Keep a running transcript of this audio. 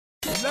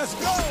Let's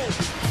go!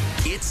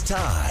 It's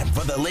time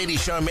for the Lady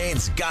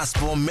Charmaine's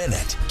Gospel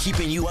Minute,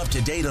 keeping you up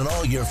to date on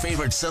all your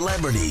favorite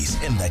celebrities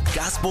in the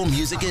gospel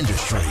music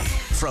industry.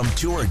 From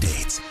tour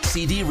dates,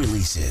 CD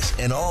releases,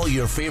 and all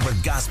your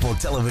favorite gospel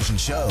television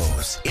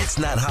shows. It's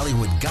not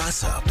Hollywood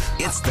gossip.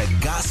 It's the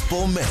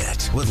Gospel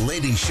Minute with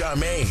Lady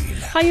Charmaine.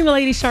 Hi, I'm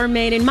Lady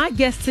Charmaine, and my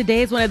guest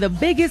today is one of the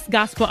biggest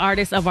gospel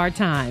artists of our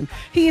time.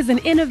 He is an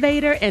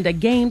innovator and a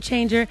game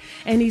changer,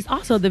 and he's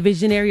also the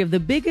visionary of the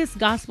biggest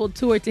gospel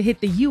tour to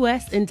hit the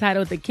U.S.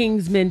 entitled the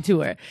King's Men Tour.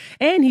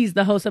 And he's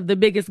the host of the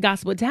biggest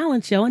gospel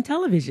talent show on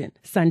television,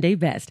 Sunday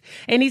Best.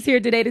 And he's here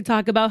today to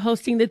talk about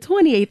hosting the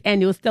 28th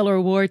Annual Stellar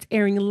Awards,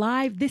 airing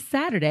live this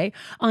Saturday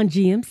on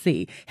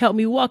GMC. Help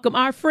me welcome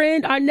our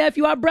friend, our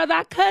nephew, our brother,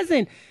 our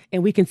cousin,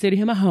 and we consider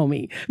him a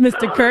homie,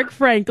 Mr. Kirk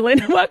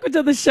Franklin. Welcome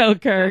to the show,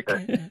 Kirk.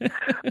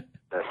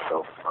 That's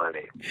so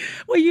funny.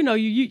 Well,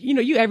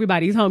 you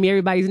everybody's homie,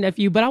 everybody's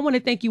nephew, but I want to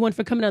thank you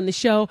for coming on the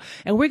show,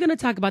 and we're going to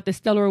talk about the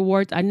Stellar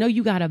Awards. I know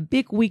you got a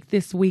big week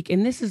this week,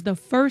 and this is the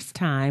first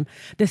time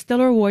the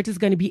Stellar Awards is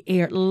going to be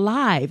aired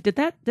live.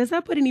 Does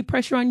that put any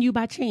pressure on you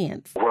by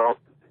chance? Well,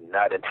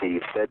 not until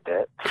you said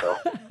that. So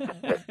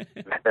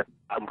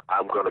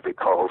I'm going to be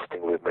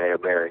co-hosting with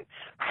MaryMary,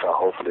 so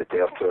hopefully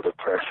they'll feel the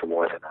pressure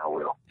more than I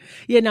will.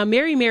 Yeah, now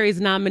MaryMary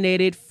is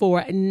nominated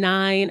for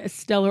 9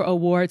 Stellar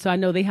Awards, so I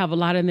know they have a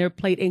lot on their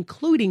plate,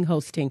 including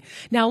hosting.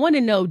 Now, I want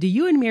to know, do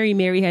you and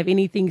MaryMary have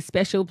anything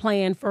special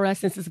planned for us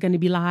since it's going to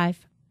be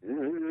live?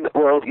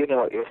 Well,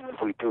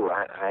 if we do,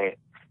 I'm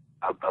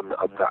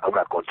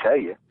not going to tell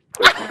you.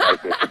 So you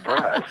might be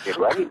surprised,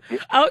 right?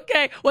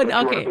 Okay.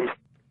 Well, okay.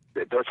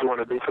 Don't you want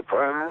to be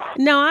surprised?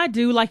 No, I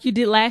do, like you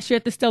did last year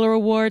at the Stellar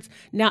Awards.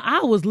 Now,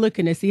 I was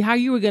looking to see how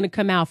you were going to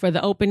come out for the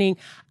opening.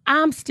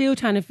 I'm still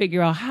trying to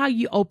figure out how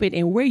you opened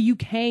and where you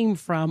came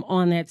from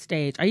on that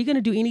stage. Are you going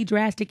to do any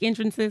drastic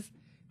entrances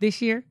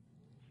this year?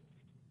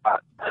 I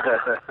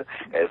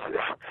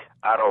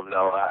don't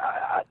know.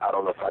 I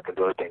don't know if I can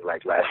do anything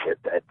like last year.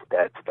 That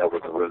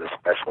was a really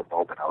special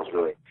moment. I was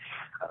really,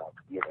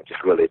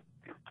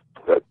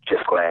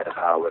 just glad of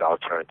how it all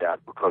turned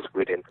out, because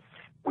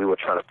we were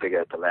trying to figure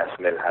out at the last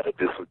minute how to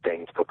do some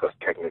things, because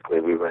technically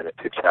we ran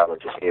into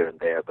challenges here and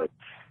there. But,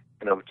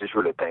 I'm just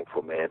really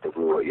thankful, man, that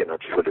we were,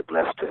 just really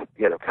blessed to,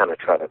 kind of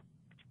try to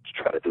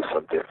do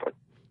something different.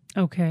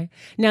 Okay.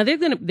 Now, there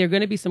are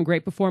gonna be some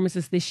great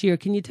performances this year.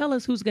 Can you tell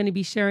us who's going to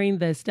be sharing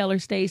the Stellar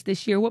stage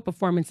this year? What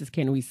performances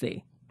can we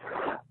see?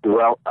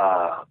 Well,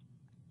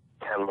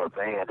 Pamela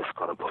Van is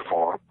going to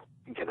perform.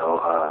 She's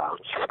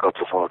going to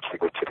perform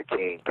Secret to the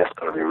King. That's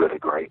going to be really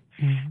great.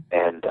 Mm-hmm.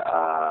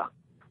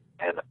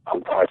 And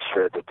I'm quite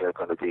sure that there are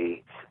going to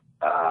be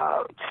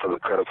some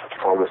incredible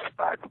performances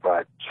by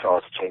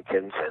Charles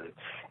Jenkins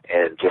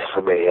and just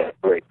so many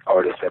great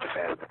artists that have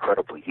had an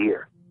incredible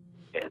year.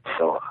 And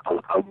so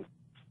I'm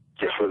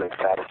just really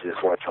excited to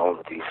just watch all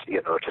of these,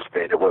 just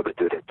being able to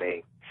do their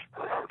thing.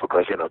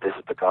 Because, this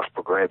is the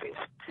Gospel Grammys.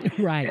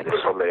 Right. And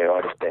there's so many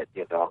artists that,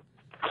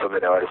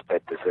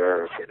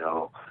 deserve,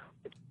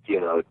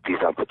 these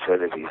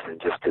opportunities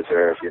and just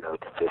deserve,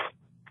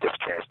 this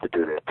chance to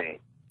do their thing.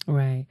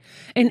 Right.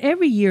 And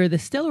every year, the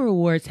Stellar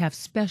Awards have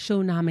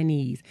special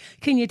nominees.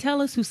 Can you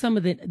tell us who some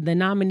of the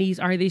nominees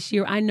are this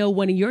year? I know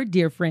one of your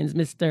dear friends,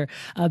 Mr.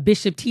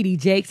 Bishop T.D.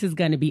 Jakes, is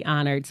going to be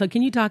honored. So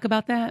can you talk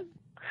about that?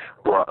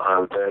 Well,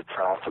 I'm very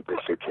proud for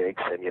Bishop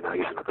Jakes, and, he's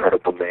an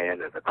incredible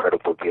man, an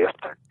incredible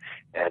gift,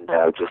 and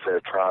just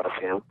very proud of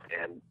him,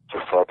 and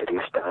just all that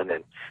he's done,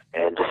 and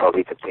just all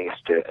he continues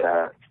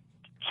to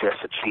just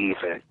achieve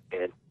in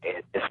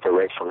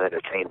inspirational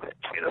entertainment,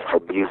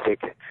 from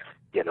music,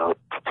 to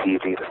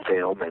TV, to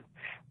film, and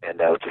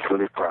I was just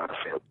really proud of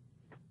him.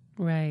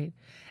 Right.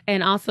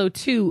 And also,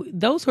 too,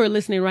 those who are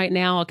listening right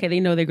now, okay,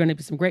 they know there are going to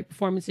be some great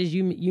performances.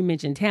 You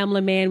mentioned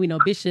Tamla Man. We know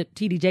Bishop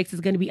T.D. Jakes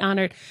is going to be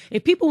honored.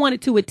 If people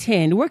wanted to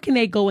attend, where can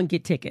they go and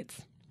get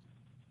tickets?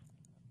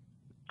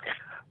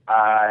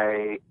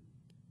 Well,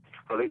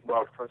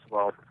 first of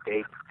all,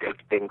 they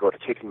can go to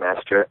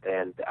Ticketmaster,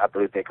 and I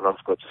believe they can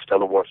also go to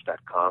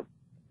StellarAwards.com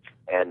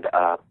and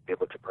be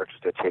able to purchase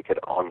their ticket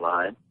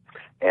online.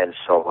 And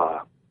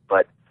so,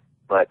 but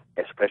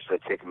especially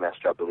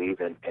Ticketmaster, I believe,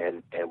 and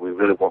we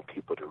really want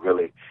people to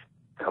really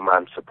come out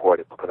and support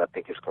it, because I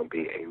think it's going to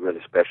be a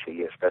really special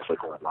year, especially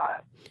going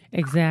live.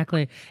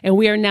 Exactly. And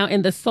we are now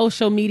in the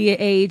social media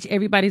age.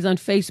 Everybody's on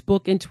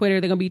Facebook and Twitter.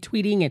 They're going to be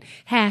tweeting and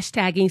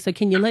hashtagging. So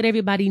can you let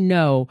everybody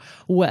know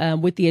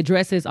what the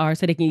addresses are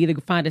so they can either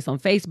find us on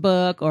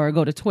Facebook or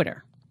go to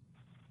Twitter?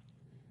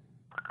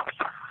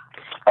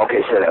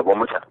 Okay, say that one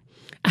more time.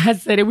 I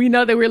said it. We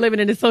know that we're living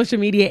in a social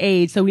media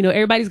age, so we know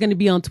everybody's going to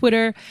be on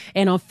Twitter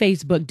and on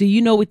Facebook. Do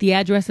you know what the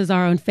addresses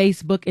are on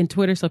Facebook and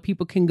Twitter so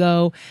people can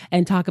go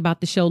and talk about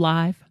the show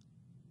live?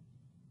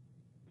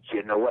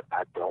 You know what?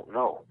 I don't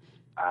know.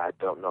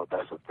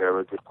 That's a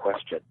very good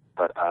question.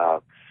 But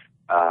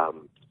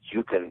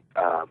you can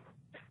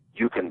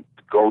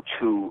go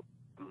to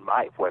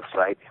my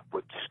website,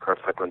 which is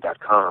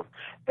KirkFranklin.com,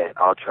 and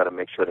I'll try to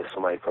make sure that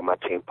somebody from my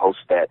team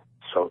posts that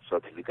so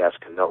that you guys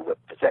can know what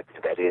exactly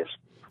that is.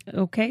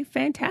 Okay,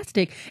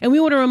 fantastic. And we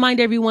want to remind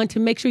everyone to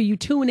make sure you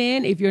tune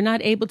in. If you're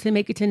not able to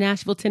make it to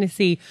Nashville,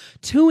 Tennessee,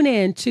 tune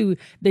in to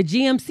the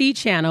GMC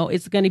channel.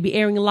 It's going to be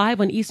airing live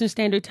on Eastern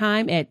Standard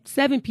Time at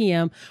 7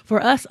 p.m.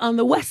 For us on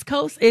the West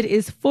Coast, it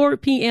is 4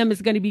 p.m.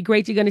 It's going to be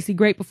great. You're going to see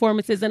great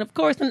performances. And of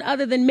course, none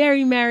other than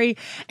MaryMary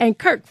and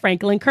Kirk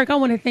Franklin. Kirk, I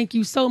want to thank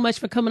you so much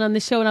for coming on the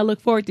show, and I look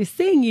forward to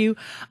seeing you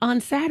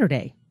on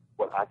Saturday.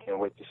 Well, I can't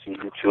wait to see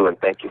you too, and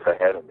thank you for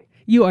having me.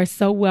 You are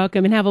so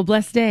welcome, and have a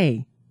blessed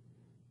day.